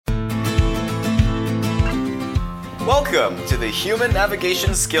Welcome to the Human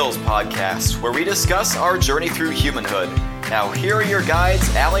Navigation Skills Podcast, where we discuss our journey through humanhood. Now, here are your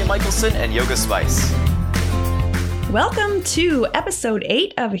guides, Allie Michelson and Yoga Spice. Welcome to episode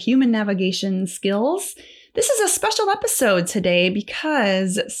 8 of Human Navigation Skills. This is a special episode today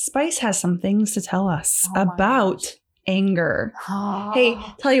because Spice has some things to tell us about anger. Hey,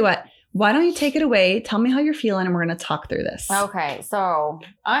 tell you what, why don't you take it away? Tell me how you're feeling and we're going to talk through this. Okay, so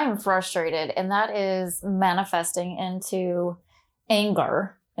I'm frustrated and that is manifesting into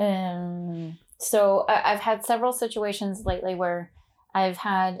anger. So I've had several situations lately where I've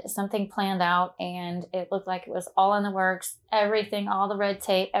had something planned out and it looked like it was all in the works. Everything, all the red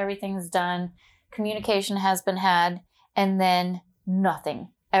tape, everything's done. Communication has been had, and then nothing.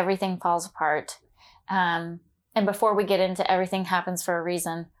 Everything falls apart. And before we get into everything happens for a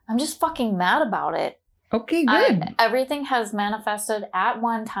reason, I'm just fucking mad about it. Okay, good. Everything has manifested at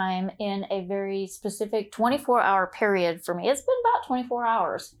one time in a very specific 24-hour period for me. It's been about 24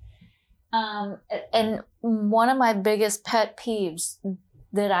 hours. And one of my biggest pet peeves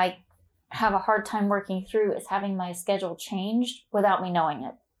that I have a hard time working through is having my schedule changed without me knowing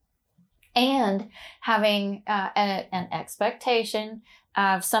it. And having an expectation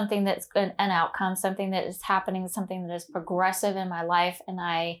of something that's an outcome, something that is happening, something that is progressive in my life, and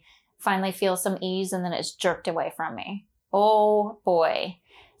I finally feel some ease and then it's jerked away from me. Oh boy.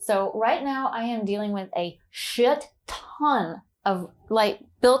 So right now I am dealing with a shit ton of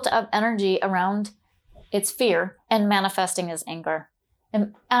built up energy around its fear and manifesting as anger.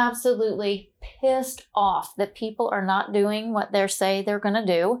 I'm absolutely pissed off that people are not doing what they say they're going to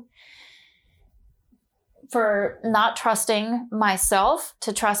do. For not trusting myself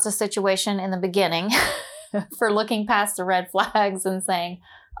to trust a situation in the beginning, for looking past the red flags and saying,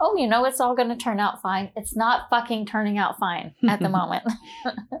 oh, it's all going to turn out fine. It's not fucking turning out fine at the moment.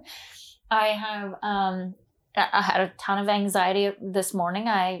 I had a ton of anxiety this morning.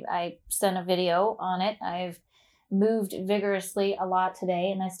 I sent a video on it. I've moved vigorously a lot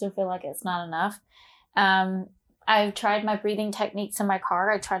today and I still feel like it's not enough. I've tried my breathing techniques in my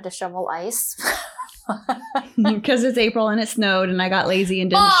car. I tried to shovel ice. Because it's April and it snowed and I got lazy and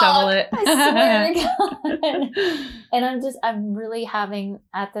didn't shovel it. I swear to God. And I'm really having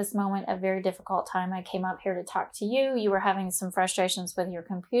at this moment a very difficult time. I came up here to talk to you. You were having some frustrations with your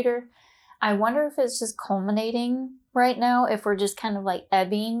computer. I wonder if it's just culminating right now, if we're just kind of like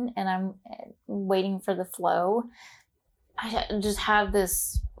ebbing and I'm waiting for the flow. I just have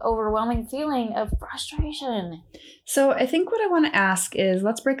this overwhelming feeling of frustration. So I think what I want to ask is,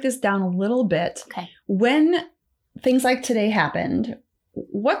 let's break this down a little bit. Okay. When things like today happened,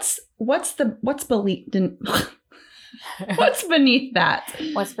 what's beneath that?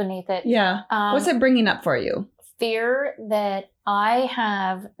 What's beneath it? Yeah. What's it bringing up for you? Fear that I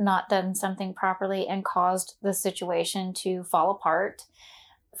have not done something properly and caused the situation to fall apart.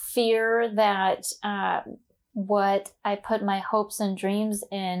 Fear that what I put my hopes and dreams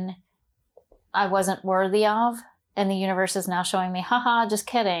in, I wasn't worthy of. And the universe is now showing me, haha, just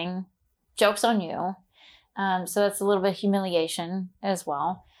kidding. Joke's on you. So that's a little bit of humiliation as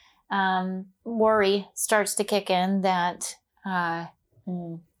well. Worry starts to kick in that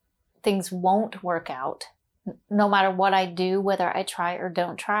things won't work out. No matter what I do, whether I try or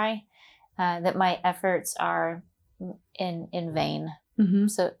don't try, that my efforts are in vain. Mm-hmm.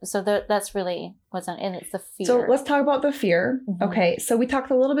 So that's really what's on, and it's the fear. So let's talk about the fear. Mm-hmm. Okay. So we talked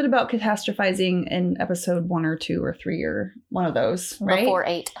a little bit about catastrophizing in episode 1 or 2 or 3 or one of those, right? Before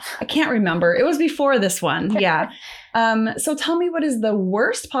 8. I can't remember. It was before this one. Yeah. So tell me, what is the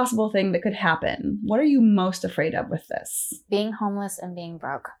worst possible thing that could happen? What are you most afraid of with this? Being homeless and being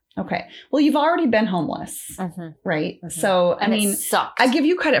broke. Okay. Well, you've already been homeless, right? Mm-hmm. So, it sucked. I give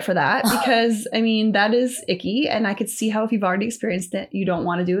you credit for that because, that is icky. And I could see how if you've already experienced it, you don't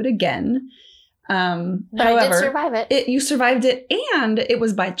want to do it again. But however, I did survive it. You survived it and it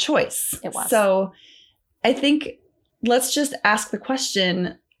was by choice. It was. So I think let's just ask the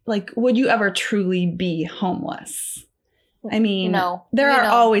question, would you ever truly be homeless? No. There are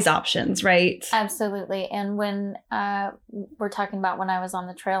always options, right? Absolutely. And when we're talking about when I was on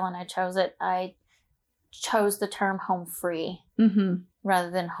the trail and I chose the term home free rather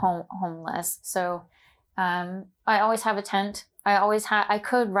than homeless. So I always have a tent. I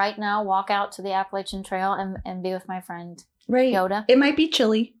could right now walk out to the Appalachian Trail and be with my friend Yoda. It might be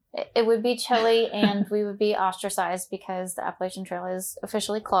chilly. It would be chilly and we would be ostracized because the Appalachian Trail is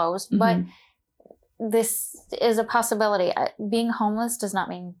officially closed. But this is a possibility. Being homeless does not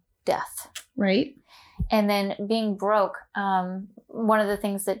mean death. Right. And then being broke. One of the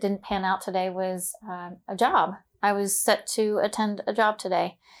things that didn't pan out today was a job. I was set to attend a job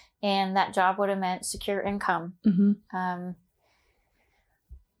today And that job would have meant secure income. Mm-hmm.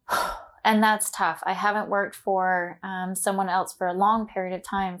 And that's tough. I haven't worked for someone else for a long period of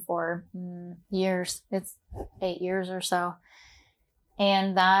time, for years. It's 8 years or so.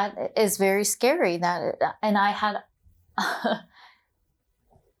 And that is very scary. And I had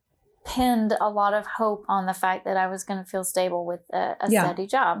pinned a lot of hope on the fact that I was going to feel stable with a steady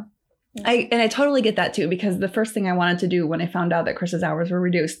job. I totally get that too, because the first thing I wanted to do when I found out that Chris's hours were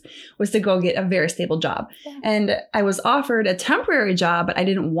reduced was to go get a very stable job. Yeah. And I was offered a temporary job, but I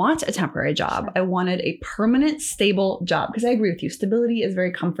didn't want a temporary job. Sure. I wanted a permanent, stable job, because I agree with you. Stability is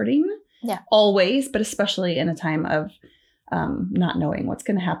very comforting. Yeah. Always, but especially in a time of not knowing what's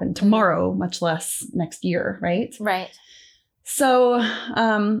going to happen tomorrow, much less next year, right? Right. So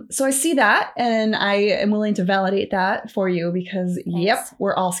I see that, and I am willing to validate that for you, because yep,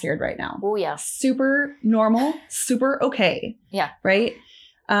 we're all scared right now. Oh yeah. Super normal, super okay. Yeah. Right.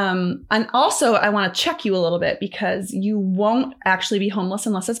 And also I want to check you a little bit, because you won't actually be homeless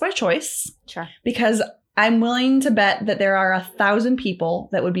unless it's by choice. Sure. Because I'm willing to bet that there are 1,000 people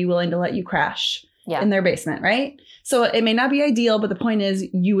that would be willing to let you crash in their basement, right? So it may not be ideal, but the point is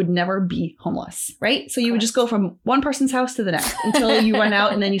you would never be homeless, right? So you would just go from one person's house to the next until you run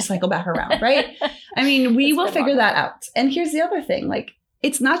out, and then you cycle back around, right? I mean, we will figure that out. And here's the other thing, like,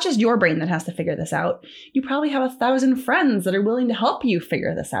 it's not just your brain that has to figure this out. You probably have 1,000 friends that are willing to help you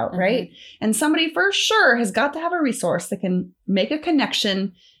figure this out, right? And somebody for sure has got to have a resource that can make a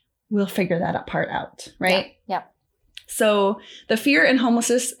connection. We'll figure that part out, right? Yeah. So the fear in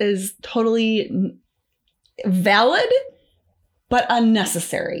homelessness is totally valid, but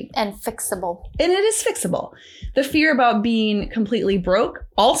unnecessary. And fixable. And it is fixable. The fear about being completely broke,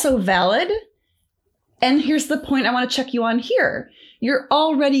 also valid. And here's the point I want to check you on here. You're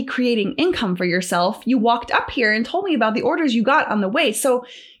already creating income for yourself. You walked up here and told me about the orders you got on the way. So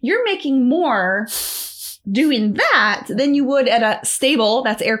you're making more doing that than you would at a stable,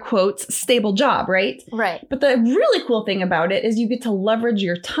 that's air quotes, stable job, right? Right. But the really cool thing about it is you get to leverage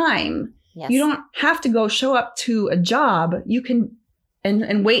your time. Yes. You don't have to go show up to a job. You can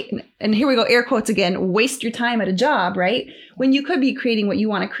and wait. And here we go, air quotes again, waste your time at a job, right? When you could be creating what you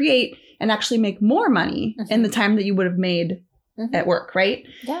want to create and actually make more money in the time that you would have made at work, right?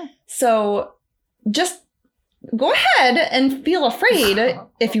 Yeah. So just go ahead and feel afraid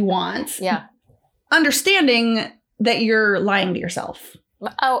if you want. Yeah. Understanding that you're lying to yourself.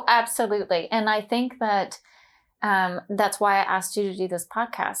 Oh, absolutely. And I think that that's why I asked you to do this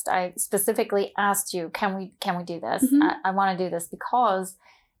podcast. I specifically asked you, can we do this? I want to do this because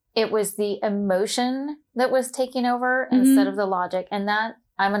it was the emotion that was taking over instead of the logic. And that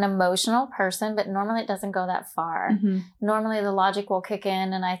I'm an emotional person, but normally it doesn't go that far. Normally the logic will kick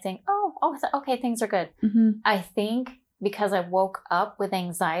in and I think, okay, things are good. I think because I woke up with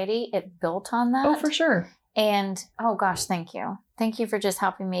anxiety, it built on that. Oh, for sure. And, oh gosh, thank you. Thank you for just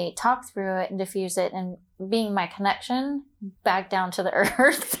helping me talk through it and diffuse it and being my connection back down to the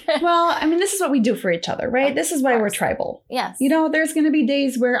earth. Well, I mean, this is what we do for each other, right? This is why we're tribal. Yes. You know, there's going to be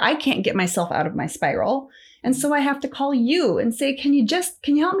days where I can't get myself out of my spiral. And so I have to call you and say, can you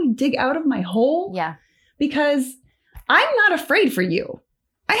help me dig out of my hole? Yeah. Because I'm not afraid for you.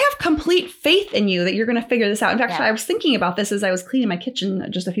 I have complete faith in you that you're going to figure this out. In fact, I was thinking about this as I was cleaning my kitchen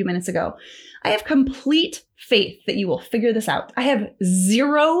just a few minutes ago. I have complete faith that you will figure this out. I have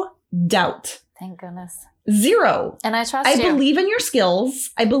zero doubt. Thank goodness. Zero. And I trust you. I believe in your skills.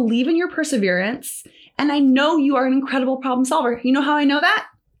 I believe in your perseverance. And I know you are an incredible problem solver. You know how I know that?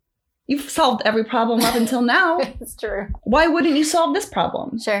 You've solved every problem up until now. It's true. Why wouldn't you solve this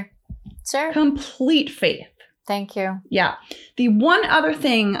problem? Sure. Complete faith. Thank you. Yeah. The one other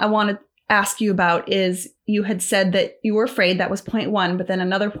thing I want to ask you about is you had said that you were afraid. That was point one. But then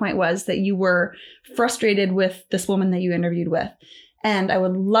another point was that you were frustrated with this woman that you interviewed with. And I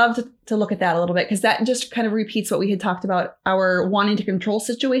would love to look at that a little bit, because that just kind of repeats what we had talked about, our wanting to control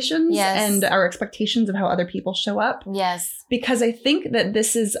situations and our expectations of how other people show up. Yes. Because I think that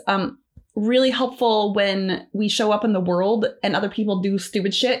this is really helpful when we show up in the world and other people do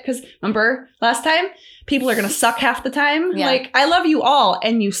stupid shit. Because remember last time, people are going to suck half the time. Yeah. Like, I love you all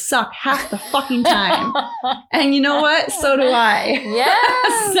and you suck half the fucking time. And you know what? So do I.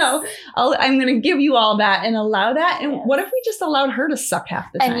 Yes. So I'm going to give you all that and allow that. And what if we just allowed her to suck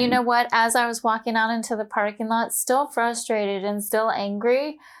half the time? And you know what? As I was walking out into the parking lot, still frustrated and still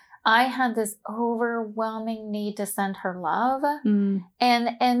angry, I had this overwhelming need to send her love.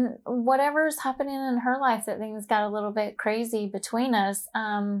 And whatever's happening in her life, that things got a little bit crazy between us.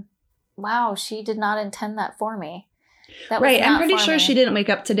 Wow, she did not intend that for me. That was Right. I'm not pretty for sure me. she didn't wake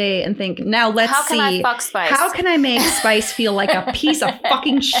up today and think, now let's How can I see. fuck Spice? How can I make Spice feel like a piece of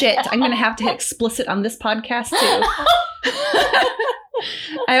fucking shit? I'm going to have to hit explicit on this podcast too.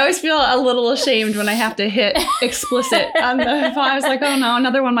 I always feel a little ashamed when I have to hit explicit on the phone. I was like, oh no,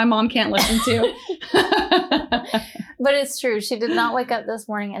 another one my mom can't listen to. But it's true. She did not wake up this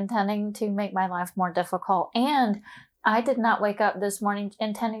morning intending to make my life more difficult. And I did not wake up this morning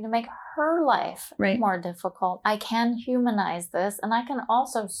intending to make her life Right. more difficult. I can humanize this, and I can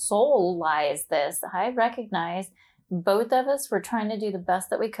also soulize this. I recognize both of us were trying to do the best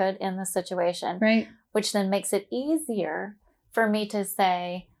that we could in the situation, Right. which then makes it easier for me to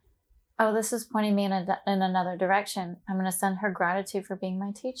say, oh, this is pointing me in another direction. I'm going to send her gratitude for being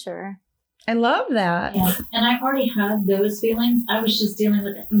my teacher. I love that. Yeah. And I already had those feelings. I was just dealing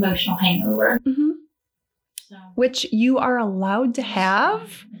with emotional hangover. Mhm. So. Which you are allowed to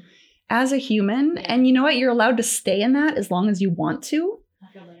have as a human. And you know what? You're allowed to stay in that as long as you want to.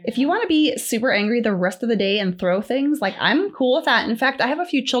 If you want to be super angry the rest of the day and throw things, like I'm cool with that. In fact, I have a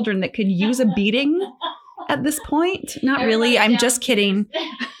few children that could use a beating at this point. Not really. I'm just kidding.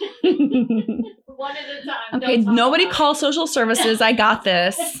 One at a time. Okay, nobody call social services. I got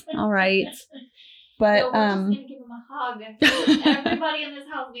this. All right. But we're just gonna give them a hug. Everybody in this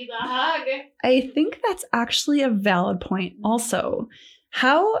house needs a hug. I think that's actually a valid point also.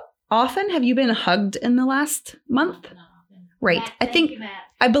 How often have you been hugged in the last month? Right. Matt, I thank think you, Matt.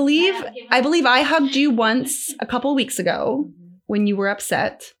 I believe Matt, give us- I hugged you once a couple weeks ago when you were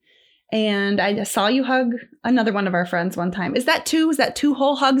upset. And I just saw you hug another one of our friends one time. Is that two? Is that 2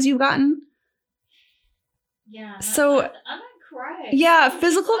 whole hugs you've gotten? Yeah. So- I'm not crying. Yeah,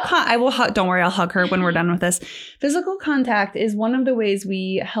 physical I will hug. Don't worry, I'll hug her when we're done with this. Physical contact is one of the ways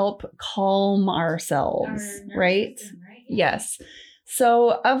we help calm ourselves, Our nervous right? system, right? Yes.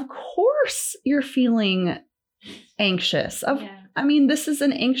 So, of course, you're feeling anxious. Yeah. I mean, this is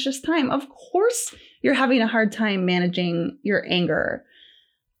an anxious time. Of course, you're having a hard time managing your anger.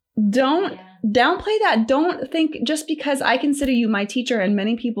 Don't Yeah. downplay that. Don't think just because I consider you my teacher, and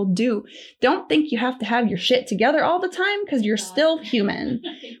many people do, don't think you have to have your shit together all the time, because you're still human.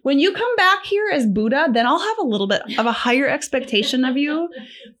 When you come back here as Buddha, then I'll have a little bit of a higher expectation of you.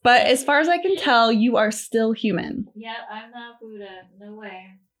 But as far as I can tell, you are still human. Yeah, I'm not Buddha. No way.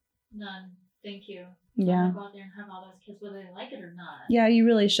 None. Thank you. Yeah. I'm gonna go out there and hug all those kids whether they like it or not. Yeah, you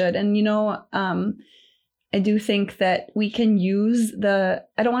really should. And I do think that we can use I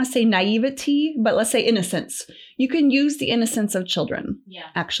don't want to say naivety, but let's say innocence. You can use the innocence of children, Yeah.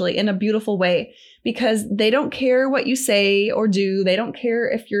 actually, in a beautiful way, because they don't care what you say or do. They don't care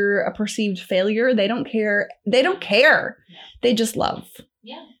if you're a perceived failure. They don't care. They don't care. Yeah. They just love.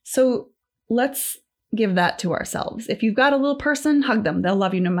 Yeah. So let's give that to ourselves. If you've got a little person, hug them. They'll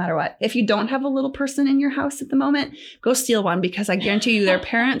love you no matter what. If you don't have a little person in your house at the moment, go steal one, because I guarantee you their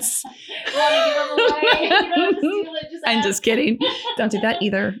parents. Want to give them away? You don't have to steal it. Just I'm ask. just kidding. Don't do that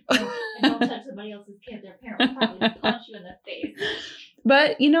either. And don't touch somebody else's kid. Their parent will probably punch you in the face.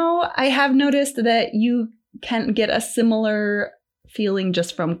 But, I have noticed that you can get a similar feeling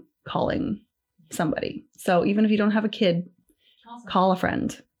just from calling somebody. So even if you don't have a kid, Awesome. call a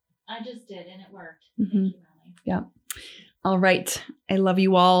friend. I just did, and it worked. Mhm. Thank you, Melanie. Yeah. All right. I love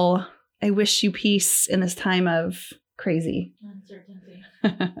you all. I wish you peace in this time of crazy. Uncertainty. For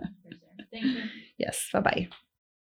sure. Thank you. Yes. Bye-bye.